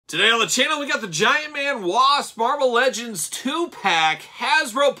Today on the channel, we got the Giant Man Wasp Marvel Legends 2-pack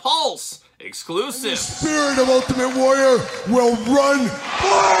Hasbro Pulse exclusive. The spirit of Ultimate Warrior will run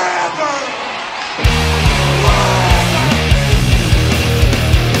forever!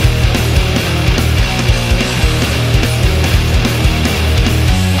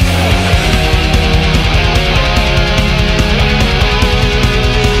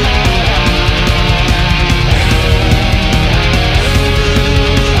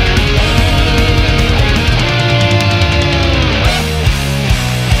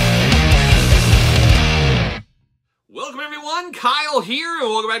 Kyle here, and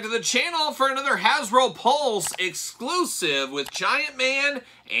welcome back to the channel for another Hasbro Pulse exclusive with Giant Man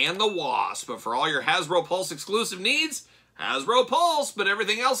and the Wasp. But for all your Hasbro Pulse exclusive needs, Hasbro Pulse, but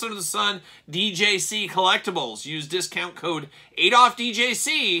everything else under the sun, DJC Collectibles. Use discount code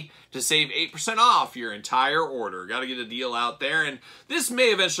 8OFFDJC to save 8% off your entire order. Got to get a deal out there, and this may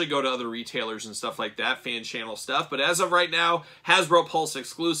eventually go to other retailers and stuff like that, fan channel stuff, but as of right now, Hasbro Pulse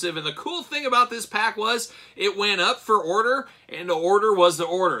exclusive. And the cool thing about this pack was it went up for order, and the order was the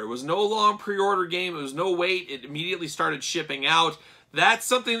order. It was no long pre-order game. It was no wait. It immediately started shipping out. That's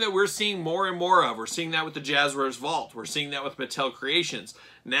something that we're seeing more and more of. We're seeing that with the Jazzwares Vault. We're seeing that with Mattel Creations.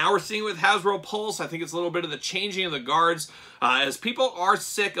 Now we're seeing it with Hasbro Pulse. I think it's a little bit of the changing of the guards as people are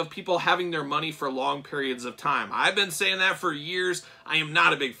sick of people having their money for long periods of time. I've been saying that for years. I am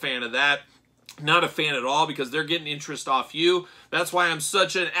not a big fan of that. Not a fan at all, because they're getting interest off you. That's why I'm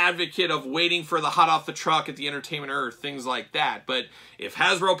such an advocate of waiting for the hot off the truck at the Entertainment Earth, things like that. But if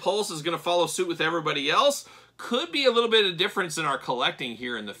Hasbro Pulse is going to follow suit with everybody else, could be a little bit of difference in our collecting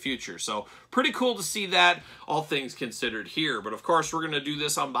here in the future. So pretty cool to see that, all things considered here. But of course, we're going to do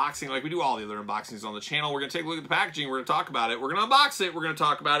this unboxing like we do all the other unboxings on the channel. We're going to take a look at the packaging. We're going to talk about it. We're going to unbox it. We're going to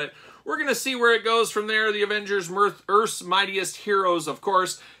talk about it. We're going to see where it goes from there. The Avengers, Earth's Mightiest Heroes, of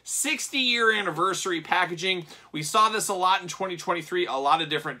course, 60-year anniversary packaging. We saw this a lot in 2023, a lot of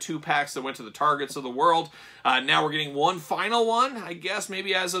different 2-packs that went to the Targets of the world. Now we're getting one final one, I guess,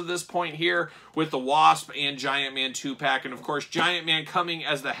 maybe as of this point here, with the Wasp and Giant Man 2-pack. And of course, Giant Man coming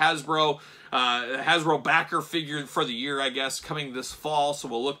as the Hasbro backer figure for the year, I guess, coming this fall. So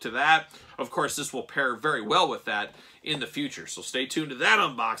we'll look to that. Of course, this will pair very well with that in the future. So stay tuned to that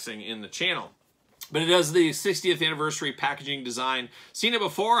unboxing in the channel. But it does the 60th anniversary packaging design. Seen it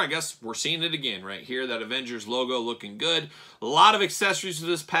before, I guess we're seeing it again right here. That Avengers logo looking good. A lot of accessories to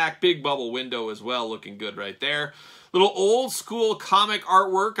this pack. Big bubble window as well, looking good right there. Little old school comic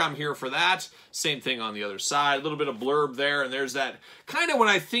artwork, I'm here for that. Same thing on the other side, a little bit of blurb there, and there's that kind of, when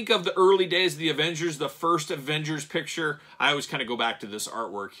I think of the early days of the Avengers, the first Avengers picture, I always kind of go back to this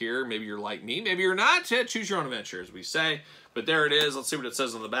artwork here. Maybe you're like me, maybe you're not. Yeah, choose your own adventure, as we say. But there it is. Let's see what it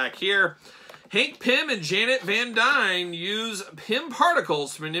says on the back here. Hank Pym and Janet Van Dyne use Pym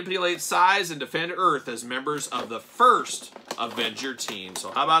particles to manipulate size and defend Earth as members of the first Avenger team.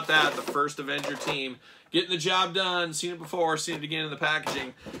 So how about that? The first Avenger team getting the job done. Seen it before, seen it again in the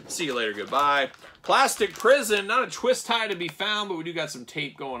packaging. See you later, goodbye. Plastic prison, not a twist tie to be found, but we do got some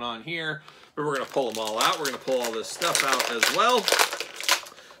tape going on here. But we're going to pull them all out. We're going to pull all this stuff out as well.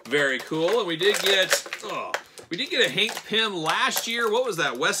 Very cool. And we did get... we did get a Hank Pym last year. What was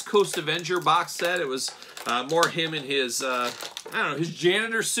that? West Coast Avenger box set. It was more him in his, I don't know, his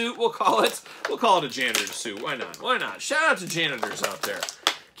janitor suit, we'll call it. We'll call it a janitor suit. Why not? Why not? Shout out to janitors out there.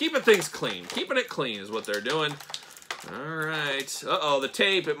 Keeping things clean. Keeping it clean is what they're doing. All right. Uh-oh, the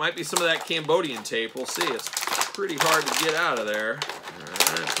tape. It might be some of that Cambodian tape. We'll see. It's pretty hard to get out of there.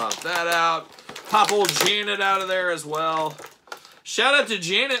 All right, pop that out. Pop old Janet out of there as well. Shout out to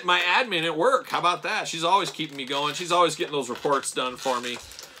Janet, my admin at work. How about that? She's always keeping me going. She's always getting those reports done for me.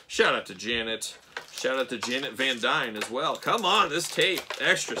 Shout out to Janet. Shout out to Janet Van Dyne as well. Come on, this tape.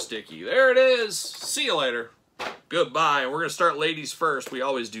 Extra sticky. There it is. See you later. Goodbye. And we're going to start ladies first. We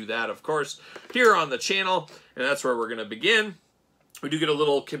always do that, of course, here on the channel. And that's where we're going to begin. We do get a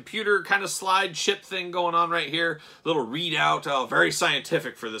little computer kind of slide chip thing going on right here. A little readout. Oh, very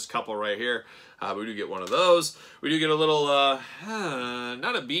scientific for this couple right here. We do get one of those. We do get a little,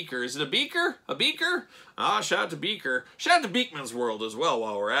 not a beaker. Is it a beaker? A beaker? Ah, shout out to Beaker. Shout out to Beekman's World as well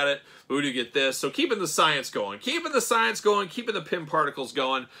while we're at it. But we do get this. So keeping the science going. Keeping the science going. Keeping the Pym particles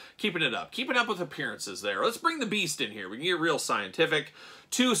going. Keeping it up. Keeping up with appearances there. Let's bring the beast in here. We can get real scientific.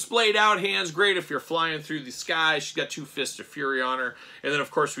 2 splayed out hands. Great if you're flying through the sky. She's got 2 fists of fury on her. And then, of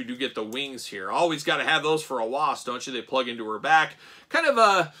course, we do get the wings here. Always got to have those for a wasp, don't you? They plug into her back. Kind of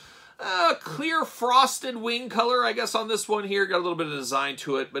a... clear frosted wing color, I guess, on this one here. Got a little bit of design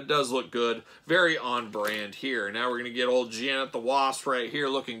to it, but does look good. Very on brand here. Now we're going to get old Janet the Wasp right here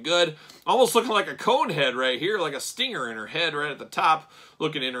looking good. Almost looking like a cone head right here, like a stinger in her head right at the top.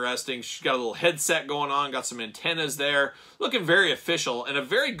 looking interesting. She's got a little headset going on, got some antennas there, looking very official, and a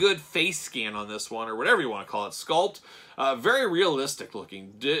very good face scan on this one, or whatever you want to call it, sculpt. Very realistic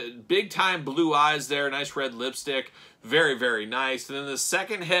looking. Big time blue eyes there, nice red lipstick. Very, very nice. And then the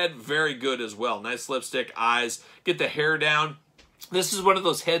second head, very good as well. Nice lipstick, eyes, get the hair down. This is one of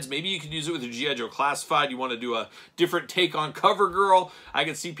those heads, maybe you could use it with your G.I. Joe Classified. You want to do a different take on CoverGirl. I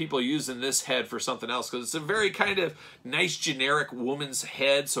can see people using this head for something else because it's a very kind of nice generic woman's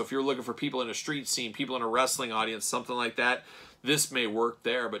head. So if you're looking for people in a street scene, people in a wrestling audience, something like that, this may work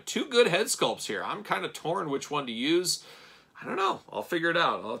there. But two good head sculpts here. I'm kind of torn which one to use. I don't know. I'll figure it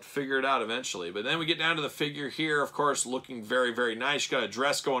out. I'll have to figure it out eventually. But then we get down to the figure here, of course, looking very, very nice. Got a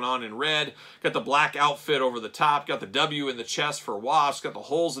dress going on in red. Got the black outfit over the top. Got the W in the chest for Wasp. Got the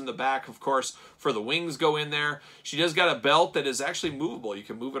holes in the back, of course, for the wings go in there. She does got a belt that is actually movable. You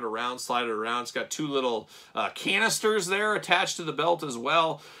can move it around, slide it around. It's got two little canisters there attached to the belt as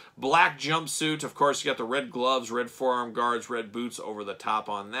well. Black jumpsuit. Of course, you got the red gloves, red forearm guards, red boots over the top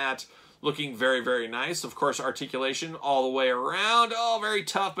on that. Looking very, very nice. Of course, articulation all the way around. Oh, very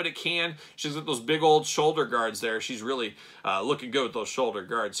tough, but it can. She's got those big old shoulder guards there. She's really looking good with those shoulder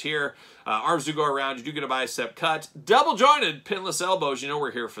guards here. Arms do go around. You do get a bicep cut. Double jointed pinless elbows. You know we're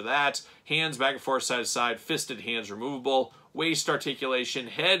here for that. Hands back and forth, side to side. Fisted hands removable. Waist articulation.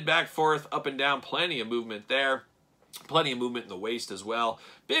 Head back, forth, up and down. Plenty of movement there. Plenty of movement in the waist as well.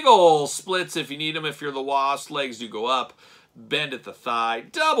 Big old splits if you need them. If you're the Wasp, legs do go up. Bend at the thigh,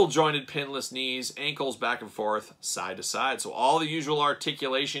 double jointed pinless knees, ankles back and forth, side to side. So all the usual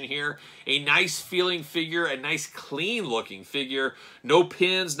articulation here. A nice feeling figure, a nice clean looking figure. No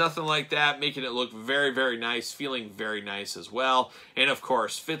pins, nothing like that, making it look very, very nice, feeling very nice as well. And of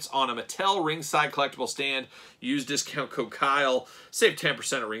course, fits on a Mattel Ringside Collectible stand. Use discount code Kyle, save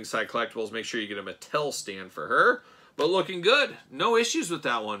 10% at Ringside Collectibles. Make sure you get a Mattel stand for her. But looking good. No issues with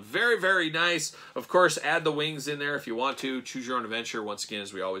that one. Very, very nice. Of course, add the wings in there if you want to. Choose your own adventure, once again,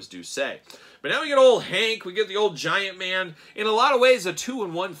 as we always do say. But now we get old Hank. We get the old Giant Man. In a lot of ways, a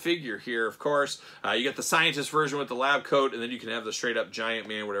 2-in-1 figure here, of course. You get the scientist version with the lab coat, and then you can have the straight-up Giant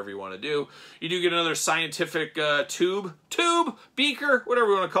Man, whatever you want to do. You do get another scientific tube, beaker, whatever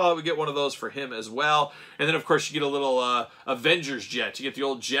you want to call it. We get one of those for him as well. And then, of course, you get a little Avengers jet. You get the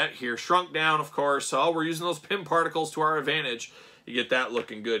old jet here, shrunk down, of course. So we're using those Pym particles to our advantage. You get that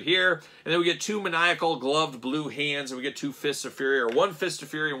looking good here. And then we get two maniacal gloved blue hands, and we get two Fists of Fury, or one Fist of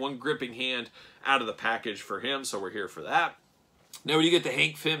Fury and one gripping hand out of the package for him. So we're here for that. Now when you get the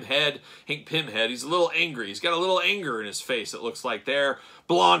Hank Pym head, he's a little angry. He's got a little anger in his face, it looks like there.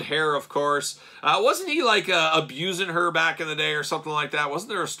 Blonde hair, of course. Wasn't he like abusing her back in the day or something like that? Wasn't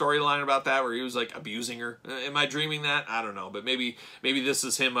there a storyline about that where he was like abusing her? Am I dreaming that? I don't know. But maybe this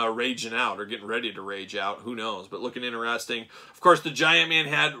is him raging out or getting ready to rage out. Who knows? But looking interesting. Of course, the Giant Man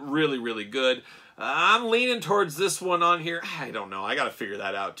had really, really good. I'm leaning towards this one on here. I don't know. I got to figure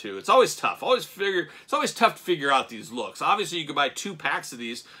that out too. It's always tough. It's always tough to figure out these looks. Obviously, you could buy 2 packs of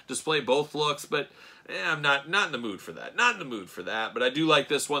these, display both looks, but I'm not in the mood for that. Not in the mood for that. But I do like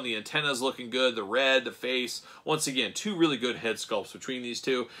this one. The antenna's looking good. The red, the face. Once again, 2 really good head sculpts between these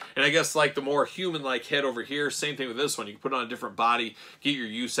two. And I guess like the more human-like head over here, same thing with this one. You can put it on a different body, get your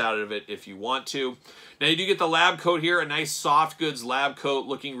use out of it if you want to. Now you do get the lab coat here, a nice soft goods lab coat,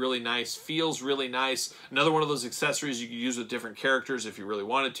 looking really nice, feels really nice. Another one of those accessories you could use with different characters if you really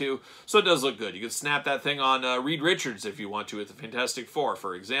wanted to. So it does look good. You could snap that thing on Reed Richards if you want to with the Fantastic Four,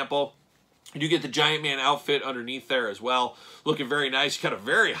 for example. You do get the Giant Man outfit underneath there as well. Looking very nice. You got a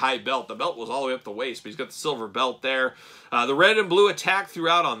very high belt. The belt was all the way up the waist, but he's got the silver belt there. The red and blue attack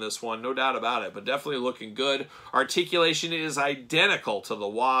throughout on this one, no doubt about it, but definitely looking good. Articulation is identical to the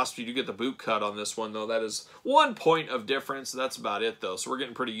Wasp. You do get the boot cut on this one, though. That is 1 point of difference. That's about it, though. So we're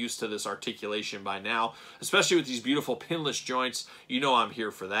getting pretty used to this articulation by now, especially with these beautiful pinless joints. You know I'm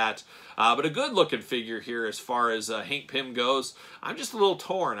here for that. But a good-looking figure here as far as Hank Pym goes. I'm just a little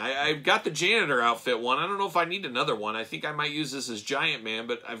torn. I've got the janitor outfit one. I don't know if I need another one. I think I might use this as Giant Man,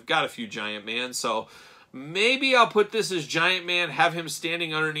 but I've got a few Giant Man, so maybe I'll put this as Giant Man, have him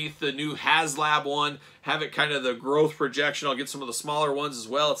standing underneath the new HasLab one, have it kind of the growth projection. I'll get some of the smaller ones as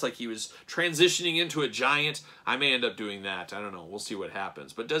well. It's like he was transitioning into a giant. I may end up doing that. I don't know. We'll see what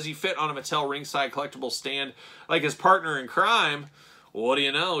happens. But does he fit on a Mattel Ringside Collectible stand like his partner in crime? What do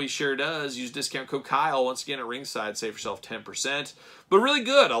you know? He sure does. Use discount code Kyle. Once again at Ringside, save yourself 10%. But really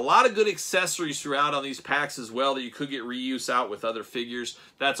good. A lot of good accessories throughout on these packs as well that you could get reuse out with other figures.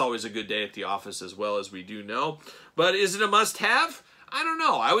 That's always a good day at the office as well, as we do know. But is it a must-have? I don't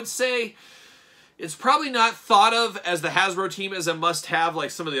know. I would say It's probably not thought of as the Hasbro team as a must-have like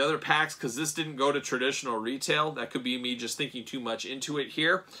some of the other packs because this didn't go to traditional retail. That could be me just thinking too much into it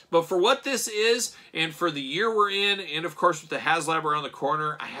here. But for what this is, and for the year we're in, and of course with the HasLab around the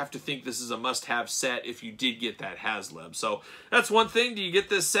corner, I have to think this is a must-have set if you did get that HasLab. So that's one thing. Do you get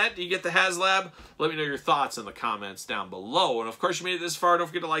this set? Do you get the HasLab? Let me know your thoughts in the comments down below. And of course you made it this far. Don't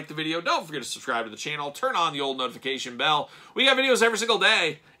forget to like the video. Don't forget to subscribe to the channel. Turn on the old notification bell. We got videos every single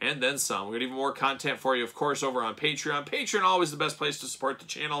day, and then some. We got even more content for you, of course, over on Patreon. Patreon, always the best place to support the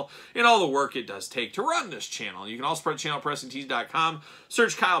channel and all the work it does take to run this channel. You can also support the channel at PressingTees.com.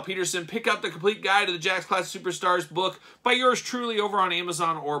 Search Kyle Peterson. Pick up the complete guide to the Jakks Classic Superstars book by yours truly over on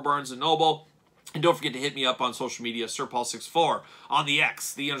Amazon or Barnes & Noble. And don't forget to hit me up on social media, SirPaul64 on the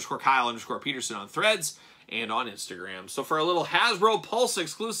X, _Kyle_Peterson on Threads, and on Instagram. So for a little Hasbro Pulse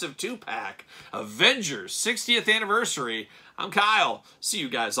exclusive 2-pack, Avengers 60th Anniversary, I'm Kyle. See you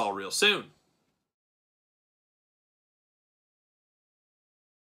guys all real soon.